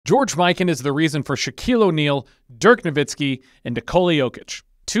George Mikan is the reason for Shaquille O'Neal, Dirk Nowitzki, and Nikola Jokic.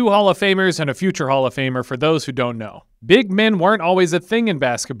 2 Hall of Famers and a future Hall of Famer for those who don't know. Big men weren't always a thing in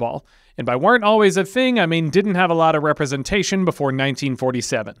basketball, and by weren't always a thing, I mean didn't have a lot of representation before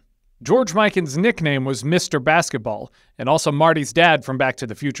 1947. George Mikan's nickname was Mr. Basketball, and also Marty's dad from Back to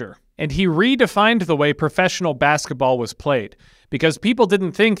the Future. And he redefined the way professional basketball was played, because people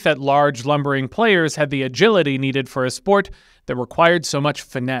didn't think that large, lumbering players had the agility needed for a sport that required so much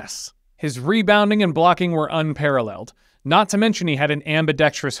finesse. His rebounding and blocking were unparalleled, not to mention he had an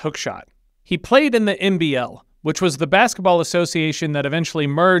ambidextrous hook shot. He played in the NBL, which was the basketball association that eventually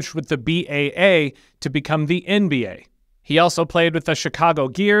merged with the BAA to become the NBA. He also played with the Chicago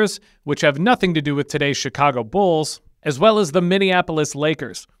Gears, which have nothing to do with today's Chicago Bulls, as well as the Minneapolis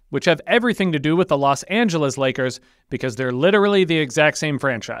Lakers, which have everything to do with the Los Angeles Lakers because they're literally the exact same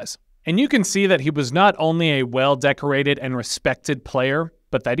franchise. And you can see that he was not only a well-decorated and respected player,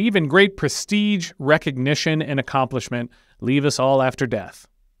 but that even great prestige, recognition, and accomplishment leave us all after death.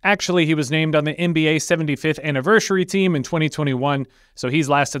 Actually, he was named on the NBA 75th anniversary team in 2021, so he's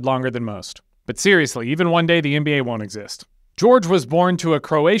lasted longer than most. But seriously, even one day the NBA won't exist. George was born to a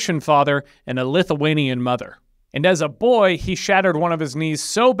Croatian father and a Lithuanian mother. And as a boy, he shattered one of his knees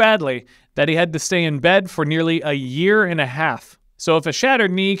so badly that he had to stay in bed for nearly a year and a half. So if a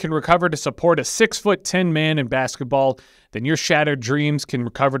shattered knee can recover to support a 6'10" man in basketball, then your shattered dreams can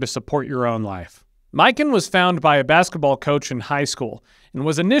recover to support your own life. Mikan was found by a basketball coach in high school and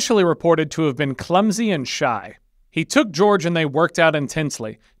was initially reported to have been clumsy and shy. He took George and they worked out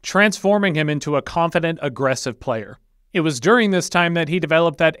intensely, transforming him into a confident, aggressive player. It was during this time that he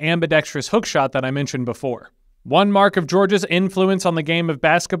developed that ambidextrous hook shot that I mentioned before. One mark of George's influence on the game of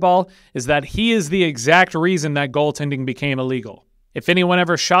basketball is that he is the exact reason that goaltending became illegal. If anyone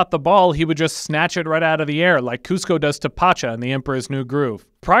ever shot the ball, he would just snatch it right out of the air like Cusco does to Pacha in The Emperor's New Groove.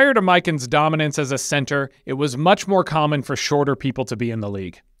 Prior to Mikan's dominance as a center, it was much more common for shorter people to be in the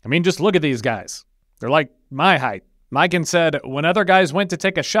league. I mean, just look at these guys. They're like my height. Mikan said, when other guys went to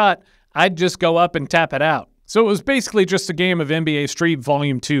take a shot, I'd just go up and tap it out. So it was basically just a game of NBA Street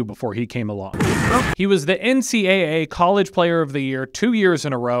Volume 2 before he came along. He was the NCAA College Player of the Year 2 years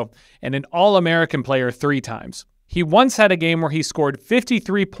in a row and an All-American player 3 times. He once had a game where he scored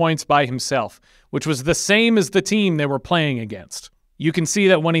 53 points by himself, which was the same as the team they were playing against. You can see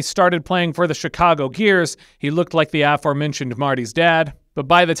that when he started playing for the Chicago Gears, he looked like the aforementioned Marty's dad, but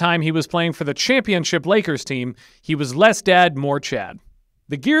by the time he was playing for the championship Lakers team, he was less dad, more Chad.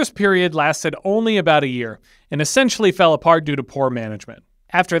 The Gears period lasted only about a year and essentially fell apart due to poor management.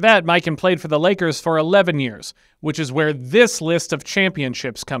 After that, Mikan played for the Lakers for 11 years, which is where this list of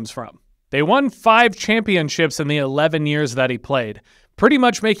championships comes from. They won 5 championships in the 11 years that he played, pretty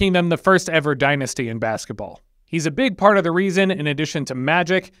much making them the first ever dynasty in basketball. He's a big part of the reason, in addition to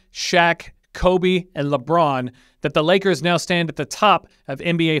Magic, Shaq, Kobe, and LeBron, that the Lakers now stand at the top of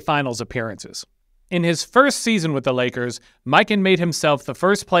NBA Finals appearances. In his first season with the Lakers, Mikan made himself the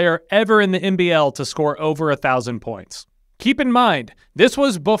first player ever in the NBL to score over 1,000 points. Keep in mind, this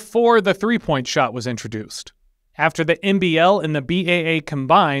was before the three-point shot was introduced. After the NBL and the BAA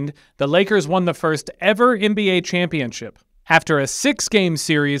combined, the Lakers won the first ever NBA championship, after a 6-game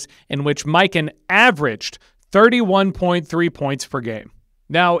series in which Mikan averaged 31.3 points per game.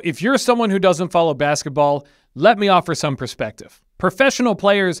 Now, if you're someone who doesn't follow basketball, let me offer some perspective. Professional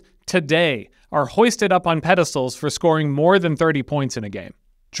players today are hoisted up on pedestals for scoring more than 30 points in a game.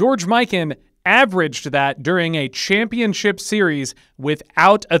 George Mikan averaged that during a championship series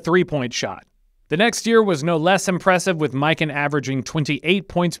without a three-point shot. The next year was no less impressive, with Mikan averaging 28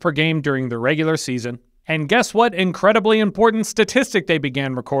 points per game during the regular season. And guess what incredibly important statistic they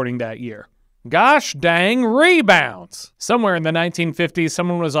began recording that year? Gosh dang rebounds! Somewhere in the 1950s,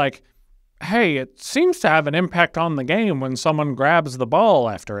 someone was like, hey, it seems to have an impact on the game when someone grabs the ball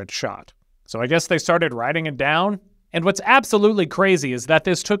after it's shot. So I guess they started writing it down. And what's absolutely crazy is that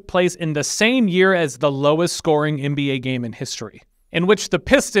this took place in the same year as the lowest scoring NBA game in history, in which the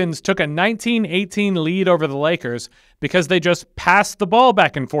Pistons took a 19-18 lead over the Lakers because they just passed the ball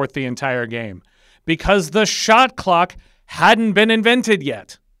back and forth the entire game, because the shot clock hadn't been invented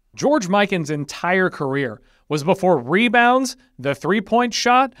yet. George Mikan's entire career was before rebounds, the three-point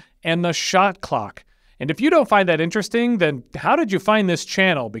shot, and the shot clock. And if you don't find that interesting, then how did you find this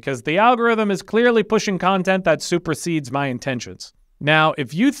channel? Because the algorithm is clearly pushing content that supersedes my intentions. Now,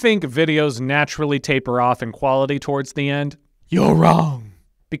 if you think videos naturally taper off in quality towards the end, you're wrong.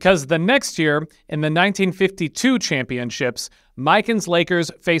 Because the next year, in the 1952 championships, Mikan's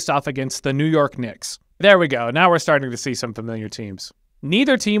Lakers faced off against the New York Knicks. There we go, now we're starting to see some familiar teams.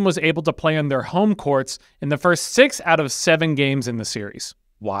 Neither team was able to play on their home courts in the first 6 out of 7 games in the series.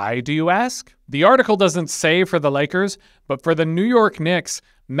 Why, do you ask? The article doesn't say for the Lakers, but for the New York Knicks,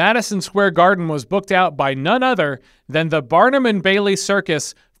 Madison Square Garden was booked out by none other than the Barnum and Bailey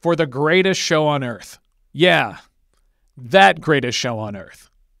Circus for the greatest show on earth. Yeah, that greatest show on earth.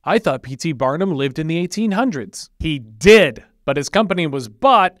 I thought P.T. Barnum lived in the 1800s. He did, but his company was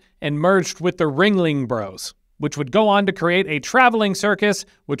bought and merged with the Ringling Bros, which would go on to create a traveling circus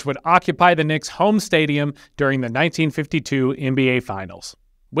which would occupy the Knicks' home stadium during the 1952 NBA Finals.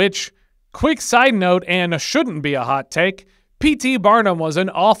 Which, quick side note and shouldn't be a hot take, P.T. Barnum was an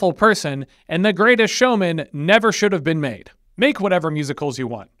awful person and The Greatest Showman never should have been made. Make whatever musicals you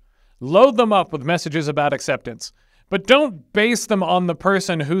want. Load them up with messages about acceptance. But don't base them on the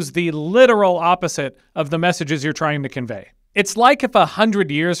person who's the literal opposite of the messages you're trying to convey. It's like if 100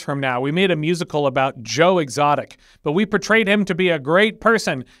 years from now we made a musical about Joe Exotic, but we portrayed him to be a great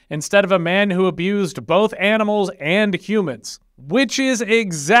person instead of a man who abused both animals and humans. Which is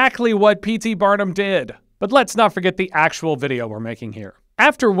exactly what P.T. Barnum did. But let's not forget the actual video we're making here.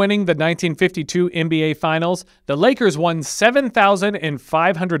 After winning the 1952 NBA Finals, the Lakers won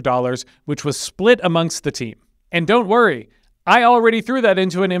 $7,500, which was split amongst the team. And don't worry, I already threw that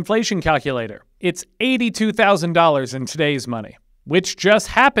into an inflation calculator. It's $82,000 in today's money, which just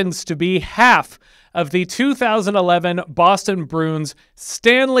happens to be half of the 2011 Boston Bruins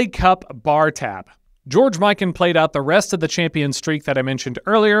Stanley Cup bar tab. George Mikan played out the rest of the champion streak that I mentioned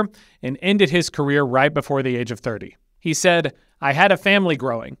earlier and ended his career right before the age of 30. He said, "I had a family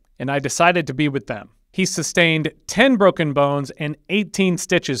growing, and I decided to be with them." He sustained 10 broken bones and 18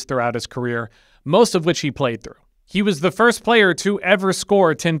 stitches throughout his career, most of which he played through. He was the first player to ever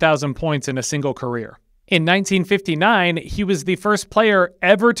score 10,000 points in a single career. In 1959, he was the first player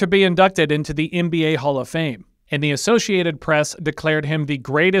ever to be inducted into the NBA Hall of Fame, and the Associated Press declared him the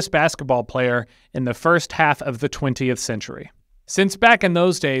greatest basketball player in the first half of the 20th century. Since back in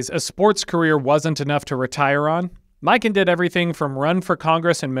those days, a sports career wasn't enough to retire on, Mikan did everything from run for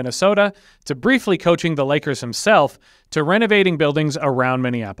Congress in Minnesota to briefly coaching the Lakers himself to renovating buildings around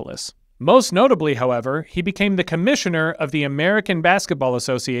Minneapolis. Most notably, however, he became the commissioner of the American Basketball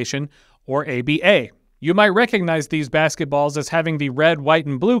Association, or ABA. You might recognize these basketballs as having the red, white,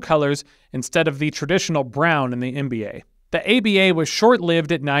 and blue colors instead of the traditional brown in the NBA. The ABA was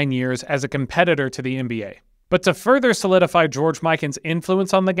short-lived at 9 years as a competitor to the NBA. But to further solidify George Mikan's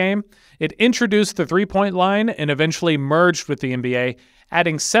influence on the game, it introduced the three-point line and eventually merged with the NBA,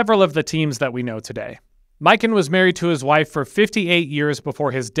 adding several of the teams that we know today. Mikan was married to his wife for 58 years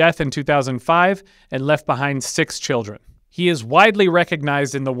before his death in 2005 and left behind 6 children. He is widely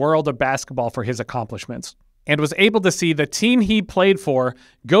recognized in the world of basketball for his accomplishments and was able to see the team he played for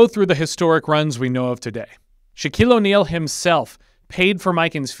go through the historic runs we know of today. Shaquille O'Neal himself paid for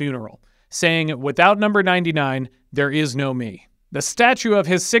Mikan's funeral, saying, "Without number 99, there is no me." The statue of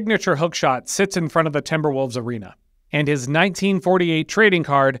his signature hookshot sits in front of the Timberwolves arena, and his 1948 trading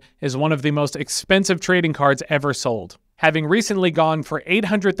card is one of the most expensive trading cards ever sold, having recently gone for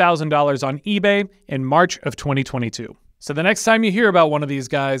 $800,000 on eBay in March of 2022. So the next time you hear about one of these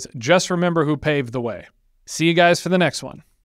guys, just remember who paved the way. See you guys for the next one.